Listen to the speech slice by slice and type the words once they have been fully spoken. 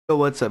So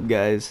what's up,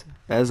 guys?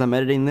 As I'm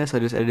editing this, I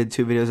just edited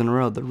 2 videos in a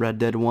row. The Red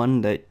Dead one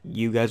that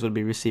you guys would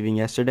be receiving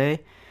yesterday,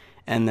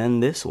 and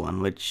then this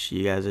one, which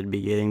you guys would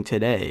be getting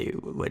today,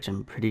 which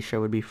I'm pretty sure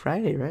would be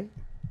Friday, right?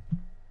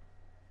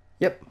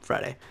 Yep,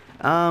 Friday.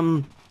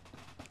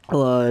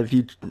 Well, if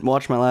you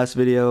watched my last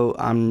video,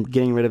 I'm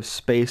getting rid of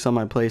space on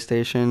my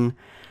PlayStation.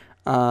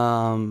 So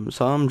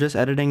I'm just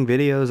editing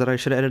videos that I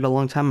should have edited a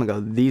long time ago.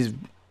 These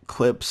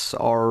clips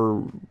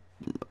are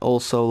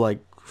also like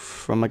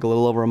from like a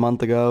little over a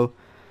month ago.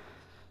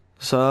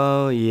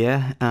 So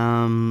yeah,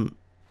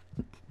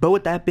 but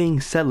with that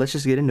being said, let's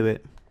just get into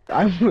it.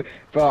 I'm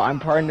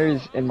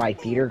partners in my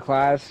theater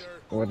class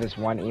with this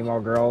one emo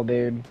girl,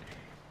 dude,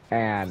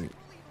 and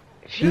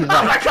she's like,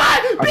 oh my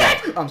god! Okay.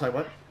 I'm sorry,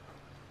 what?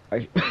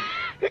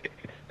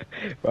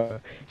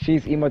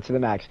 She's emo to the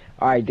max.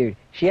 Alright, dude,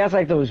 she has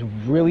like those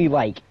really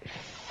like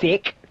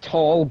thick,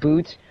 tall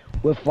boots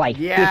with like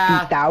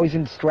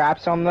 50,000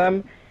 straps on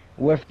them.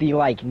 With the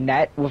like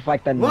net, with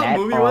like the what net.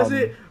 What movie was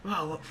it?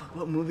 Wow,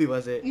 what movie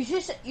was it? You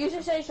should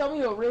say, show me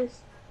your wrist.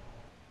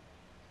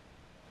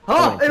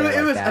 Oh, it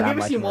was. Have you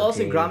ever seen Wallace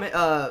and Gromit?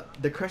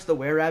 The Curse of the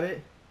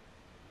Were-Rabbit.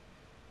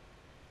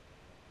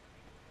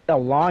 A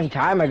long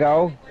time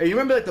ago. Hey, you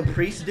remember like the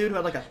priest dude who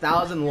had like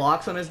 1,000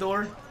 locks on his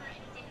door?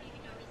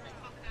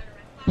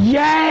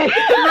 Yes!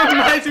 It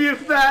reminds me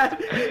of that.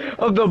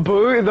 Of the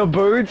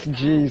boots.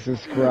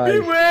 Jesus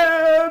Christ.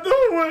 Beware the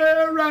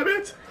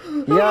Were-Rabbit.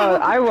 Yeah,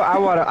 I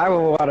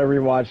wanna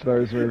rewatch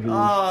those movies.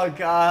 Oh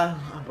god,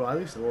 bro, I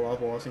used to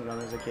love Wallace and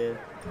Gromit as a kid.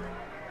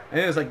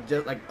 And it was like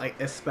just like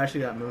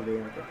especially that movie.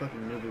 Like the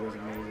fucking movie was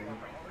amazing.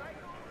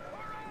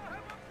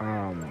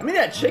 I mean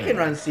that Chicken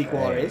Run sequel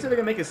already. They said they're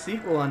gonna make a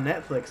sequel on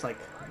Netflix like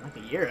a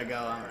year ago.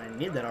 I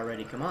need that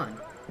already. Come on.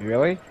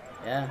 Really?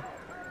 Yeah.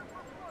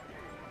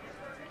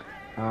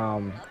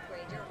 Oh,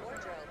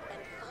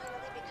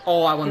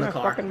 I won the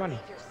car. Fucking money.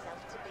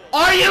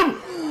 Are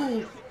you?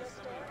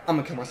 I'm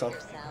gonna kill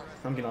myself.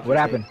 I'm getting off. What GTA.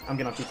 happened? I'm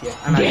getting off GTA.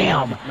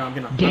 Damn. No, I'm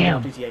getting off. Damn.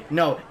 I'm getting off GTA.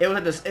 No, it was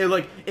at this.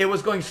 It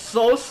was going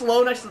so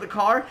slow next to the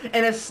car,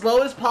 and as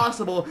slow as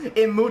possible,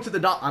 it moved to the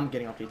dot. I'm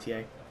getting off GTA.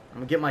 I'm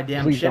gonna get my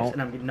damn Please chips, don't.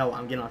 and I'm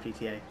getting off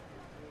GTA.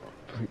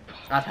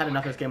 I've had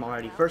enough of this game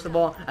already. First of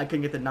all, I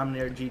couldn't get the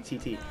nominator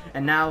GTT,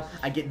 and now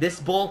I get this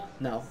bull.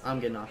 No,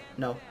 I'm getting off.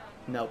 No,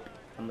 nope.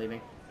 I'm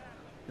leaving.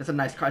 That's a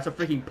nice car. It's a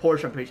freaking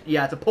Porsche. I'm pretty.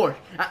 Yeah, it's a Porsche.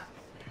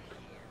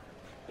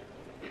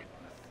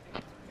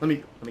 Let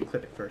me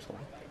clip it first. Hold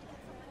on.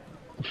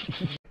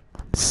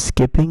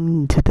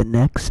 Skipping to the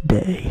next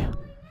day.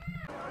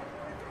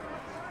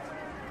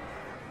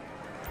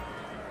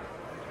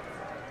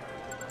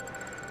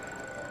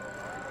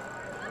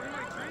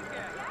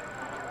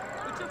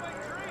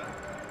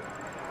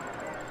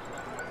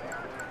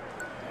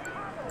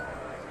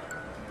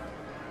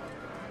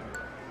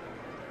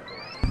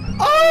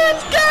 Oh,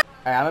 let's go! Alright,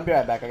 I'm gonna be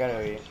right back. I gotta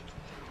go eat.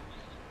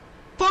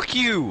 Fuck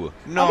you!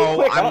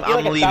 No,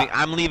 I'm leaving.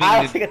 I'm leaving.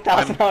 I don't take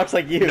 $1,000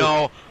 like you.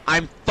 No,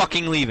 I'm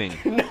fucking leaving.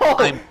 No!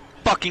 I'm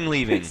fucking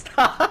leaving.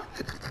 Stop!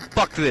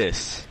 Fuck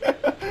this.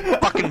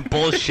 Fucking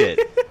bullshit.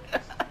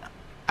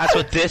 That's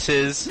what this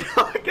is.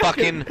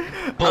 Fucking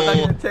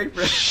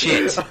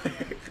bullshit.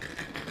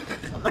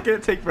 I'm not gonna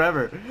take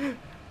forever.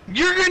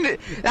 You're gonna.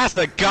 That's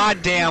the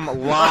goddamn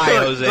lie,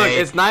 Jose. Look,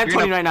 it's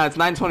 9:20 right now. It's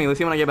 9:20. Let's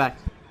see when I get back.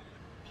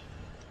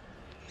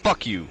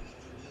 Fuck you.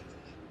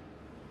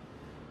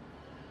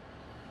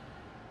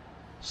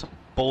 Some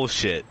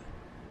bullshit.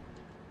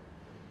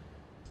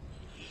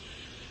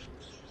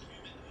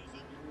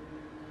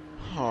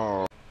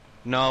 Oh.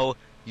 No,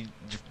 you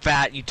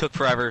fat, you took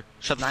forever.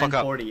 Shut the fuck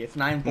up. 9:40. It's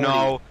 9:40.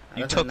 No,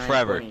 you took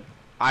forever.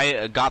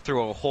 I got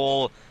through a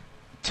whole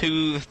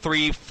 2,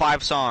 3,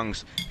 5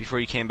 songs before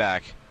you came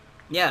back.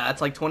 Yeah,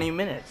 that's like 20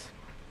 minutes.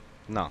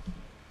 No.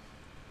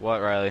 What,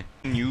 Riley?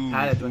 You.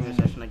 I had to join your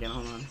session again.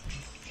 Hold on.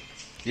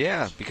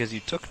 Yeah, because you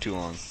took too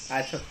long.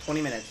 I took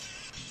 20 minutes.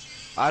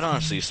 I'd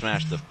honestly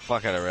smash the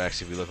fuck out of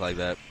Rex if you look like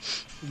that.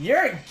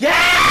 You're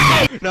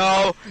gay!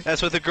 No,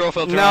 that's what the girl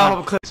filter.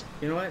 No,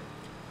 you know what?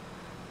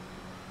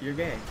 You're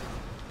gay.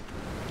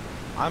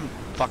 I'm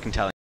fucking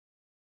telling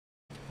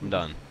you. I'm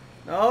done.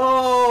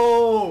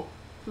 No!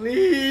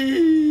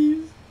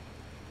 Please!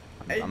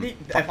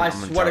 If I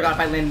swear to God, if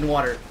I land in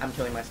water, I'm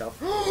killing myself.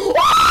 Oh,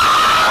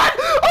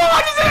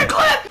 I just hit a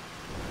clip!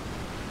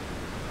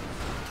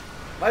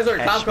 Why is there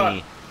a cop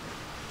car?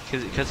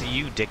 Because of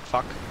you, dick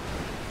fuck.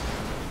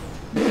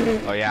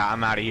 Oh yeah,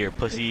 I'm out of here.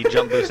 Pussy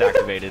jump boost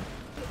activated.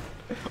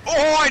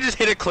 Oh, I just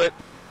hit a clip.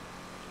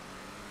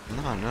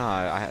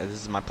 No,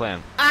 this is my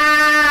plan.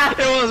 Ah!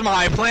 It was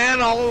my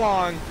plan all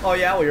along. Oh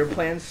yeah, well your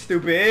plan's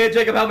stupid.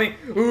 Jacob, help me.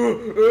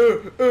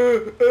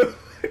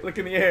 Look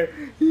in the air.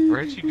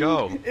 Where'd you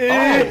go?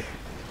 Oh!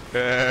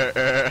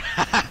 I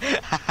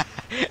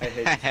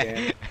hate this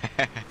game.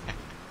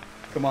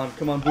 Come on,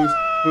 boost.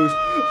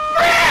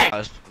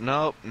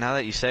 Nope, now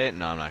that you say it,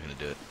 no, I'm not gonna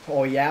do it.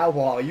 Oh yeah,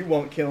 well, you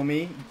won't kill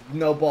me.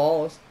 No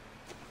balls.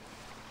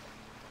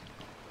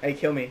 Hey,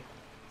 kill me.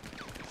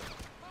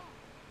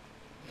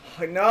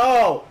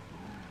 No!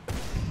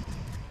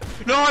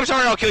 No, I'm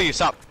sorry, I'll kill you,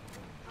 stop.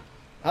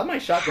 How'd my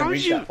shotgun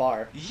reach that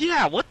far?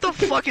 Yeah, what the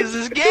fuck is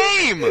this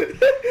game?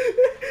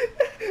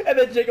 And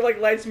then Jacob like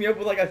lights me up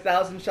with like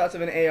 1,000 shots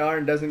of an AR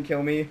and doesn't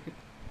kill me.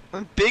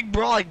 A big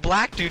brawling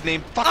black dude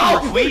named fucking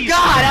Oh Requeeze.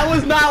 God, I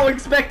was not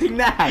expecting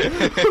that.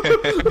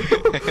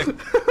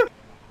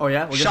 Oh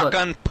yeah, well,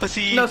 shotgun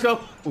pussy. No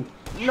scope. Ooh.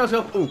 No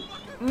scope. Ooh.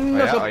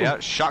 No scope. Oh yeah,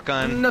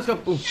 shotgun. No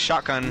scope. Ooh.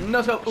 Shotgun.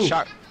 No scope. Ooh.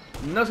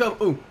 No scope.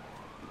 Ooh.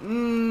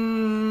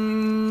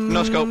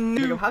 No scope.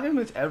 Jacob, how come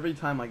it's every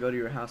time I go to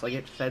your house I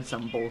get fed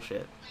some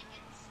bullshit?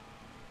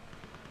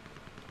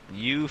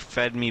 You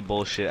fed me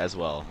bullshit as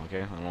well,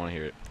 okay? I don't want to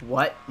hear it.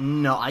 What?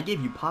 No, I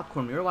gave you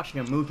popcorn. We were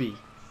watching a movie.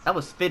 That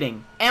was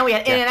fitting. And we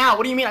had In and Out.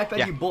 What do you mean I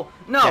fed you bull?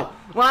 No. Yeah.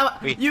 Well,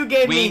 you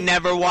gave me. We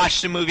never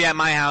watched a movie at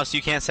my house.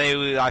 You can't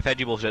say I fed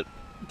you bullshit.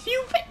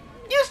 You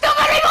still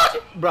fed me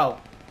bullshit, bro.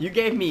 You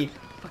gave me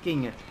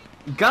fucking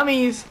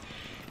gummies.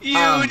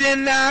 You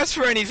didn't ask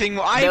for anything.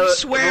 I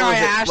swear I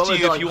asked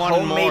you if you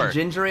wanted more. Homemade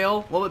ginger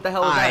ale. What the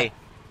hell was that? I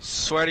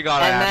swear to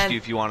God, I asked you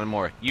if you wanted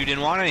more. You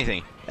didn't want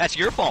anything. That's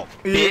your fault,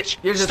 bitch.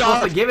 You're just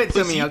supposed to give it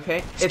to me,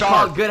 okay? It's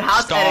called good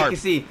house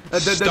etiquette.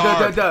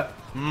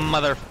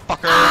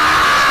 Motherfucker.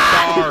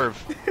 Starve.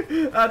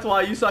 That's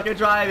why you suck at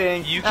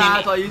driving.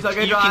 That's why you suck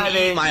at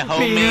driving. Eat my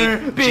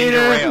homemade ginger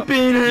ale.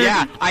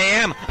 Yeah, I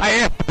am.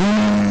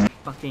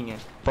 Fucking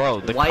bro,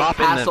 the White cop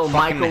in the Castle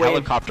fucking microwave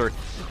helicopter.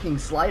 Fucking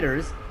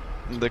sliders.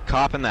 The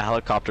cop in the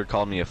helicopter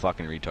called me a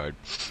fucking retard.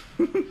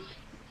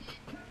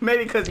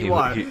 Maybe because you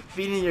are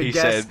feeding your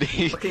guests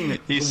fucking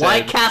he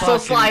White Castle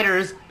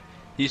sliders.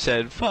 He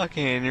said,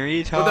 "Fucking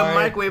retard." With a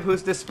microwave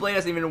whose display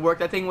doesn't even work.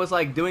 That thing was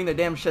like doing the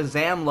damn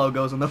Shazam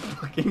logos on the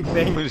fucking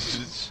thing.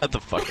 Shut the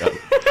fuck up.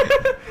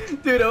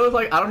 Dude, it was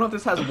like, I don't know if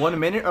this has 1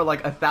 minute or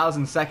like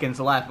 1,000 seconds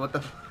left. What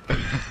the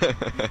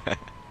fuck?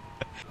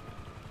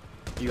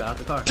 You got out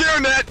the car.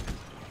 Damn it!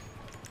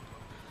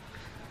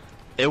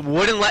 It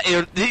wouldn't let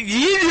you.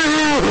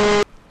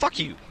 Fuck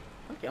you.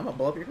 Okay, I'm gonna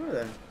blow up your car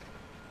then.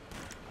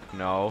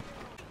 No.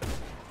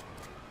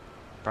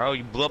 Bro,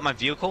 you blew up my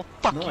vehicle?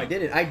 Fuck you. No, I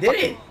didn't. I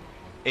didn't!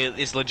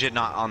 It's legit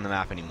not on the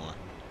map anymore.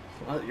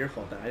 Well, it's your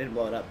fault then. I didn't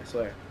blow it up, I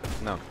swear.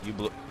 No, you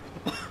blew.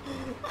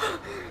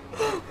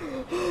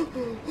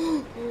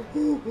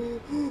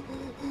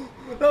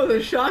 That was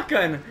a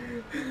shotgun!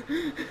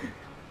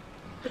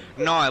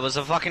 No, it was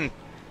a fucking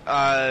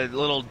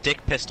little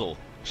dick pistol.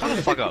 Shut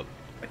the fuck up.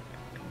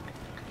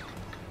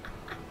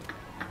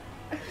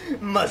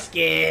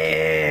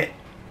 Musket!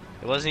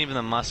 It wasn't even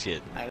a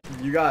musket.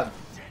 You got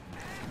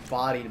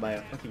bodied by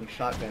a fucking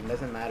shotgun.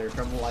 Doesn't matter.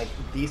 From like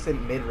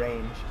decent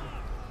mid-range.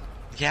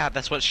 Yeah,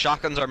 that's what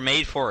shotguns are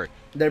made for.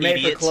 They're made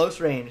Idiots. for close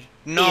range.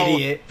 No,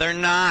 Idiot. they're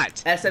not.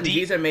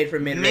 SMGs are made for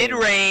mid-range.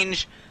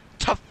 Mid-range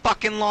to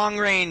fucking long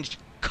range,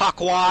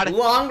 cockwad.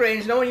 Long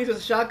range. No one uses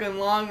a shotgun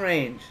long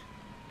range.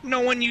 No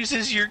one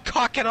uses your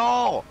cock at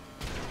all.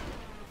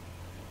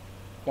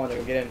 Come on,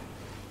 Jacob, get in.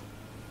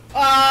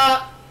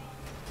 Ah!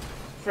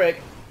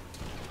 Frick.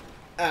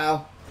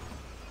 Ow.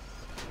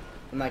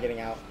 I'm not getting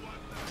out.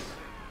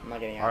 I'm not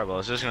getting out. Alright, well,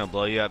 it's just gonna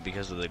blow you up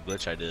because of the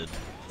glitch I did.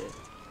 Shit.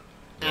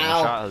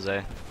 Ow. Shot,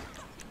 Jose.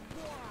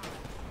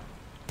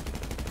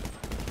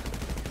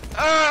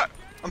 Ah!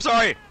 I'm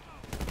sorry.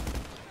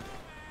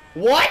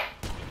 What?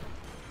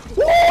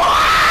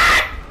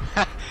 What?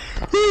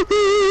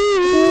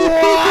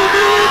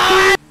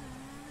 What?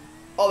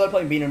 Oh, they're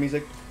playing Beaner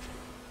music.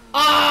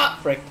 Ah!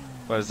 Frick.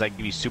 What, does that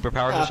give you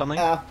superpowers or something?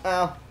 Ow,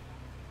 ow.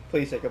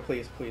 Please, Jacob,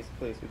 please, please,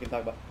 please. We can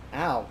talk about.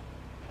 Ow.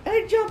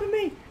 They jumping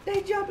me!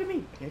 They jumping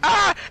me!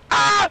 Ah!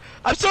 Ah!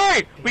 I'm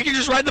sorry! We can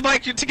just ride the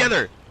bike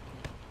together!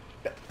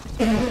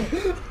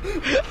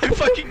 I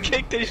fucking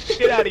kicked the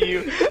shit out of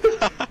you!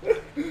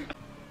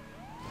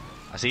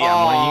 I see,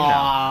 I'm one of you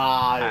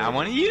now. I'm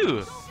one of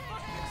you!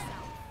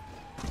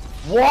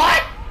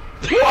 What?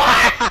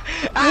 What?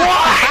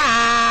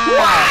 What?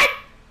 What?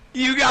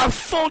 You got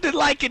folded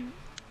like a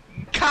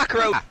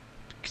cockroach!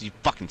 Cause you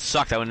fucking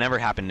suck, that would never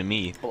happen to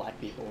me. Black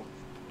people.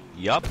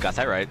 Yup, got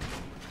that right.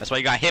 That's why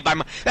you got hit by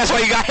my. That's why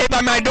you got hit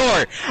by my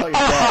door.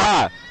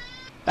 Oh,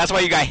 that's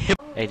why you got hit.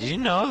 Hey, did you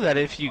know that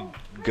if you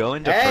go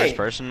into first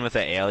person with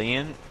an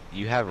alien,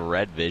 you have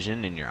red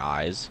vision in your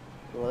eyes?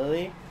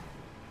 Really?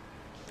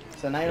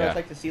 So now you know what it's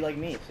like to see like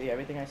me. See,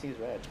 everything I see is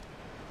red.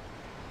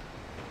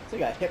 So you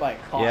got hit by a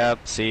car.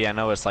 Yep. See, I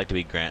know what it's like to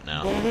be Grant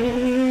now.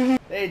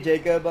 Hey,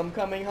 Jacob, I'm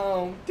coming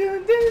home.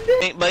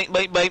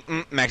 Bait.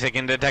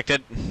 Mexican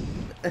detected.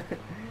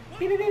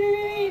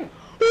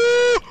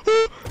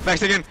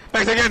 Mexican.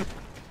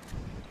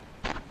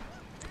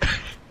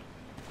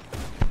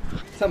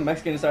 Some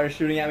Mexican started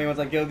shooting at me once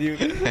I killed you.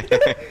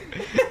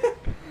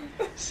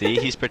 See,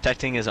 he's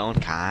protecting his own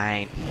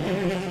kind.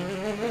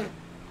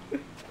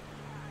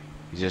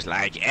 He's just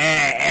like,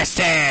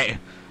 este.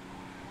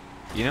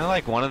 You know,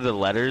 like one of the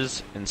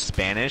letters in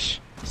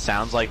Spanish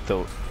sounds like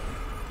the.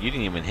 You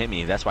didn't even hit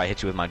me. That's why I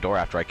hit you with my door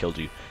after I killed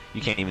you.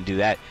 You can't even do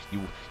that.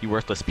 You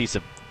worthless piece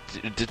of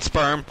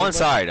sperm. One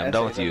side. I'm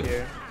done with you.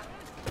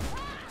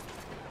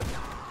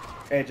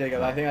 Hey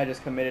Jacob, I think I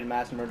just committed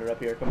mass murder up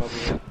here. Come over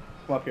here.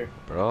 Come up here.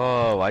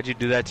 Bro, why'd you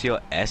do that to your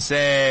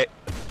essay?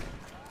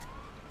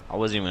 I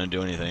wasn't even gonna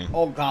do anything.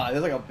 Oh god,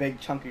 there's like a big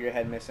chunk of your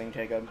head missing,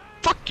 Jacob.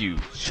 Fuck you.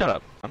 Shut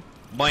up.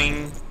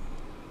 Boing.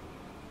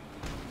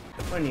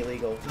 That's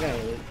illegal.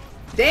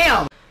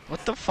 Damn!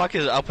 What the fuck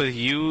is up with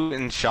you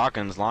and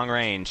shotguns long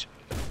range?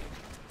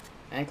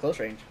 And close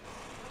range.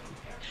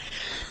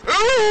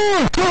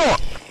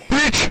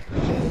 Bitch!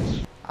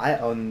 I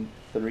own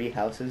 3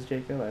 houses,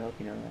 Jacob. I hope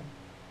you know that.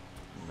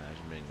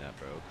 Imagine being that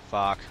broke.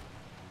 Fuck.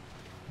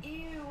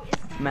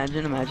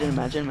 Imagine.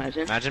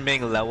 Imagine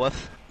being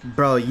Lewith.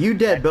 Bro, you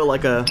dead built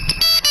like a...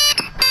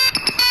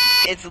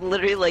 It's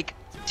literally like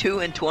 2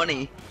 and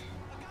 20.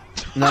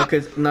 No,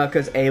 cause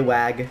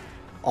AWAG.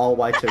 All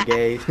whites are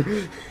gay.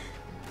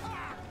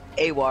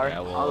 AWAR. Yeah,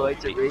 well, all the way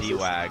to racist.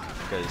 D-Wag,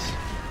 because...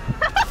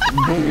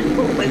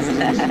 What was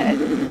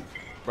that?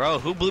 Bro,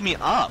 who blew me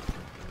up?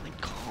 My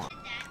God.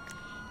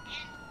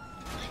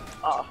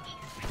 Oh.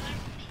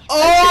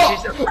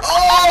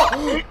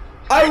 Oh!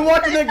 I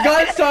watched the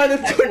gun sign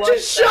and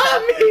just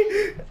shot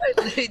me!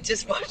 I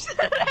just watched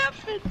that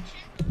happen.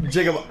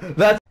 Jacob,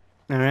 that's...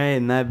 Alright,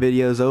 and that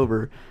video's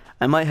over.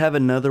 I might have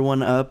another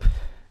one up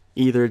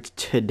either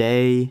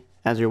today,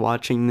 as you're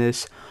watching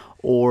this,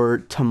 or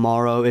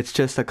tomorrow. It's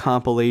just a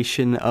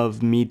compilation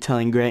of me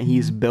telling Grant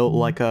he's built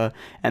like a...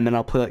 And then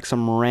I'll play like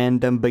some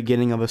random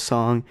beginning of a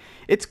song.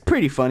 It's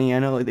pretty funny. I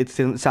know it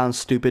sounds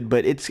stupid,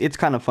 but it's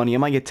kind of funny. It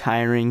might get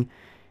tiring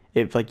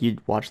if like you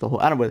watch the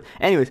whole... I don't know.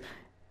 Anyways,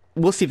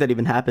 we'll see if that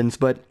even happens,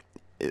 but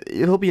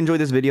I hope you enjoyed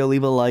this video.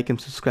 Leave a like and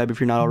subscribe if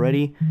you're not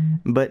already.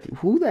 But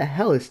who the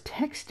hell is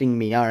texting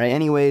me? Alright,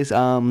 anyways,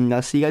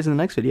 I'll see you guys in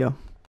the next video.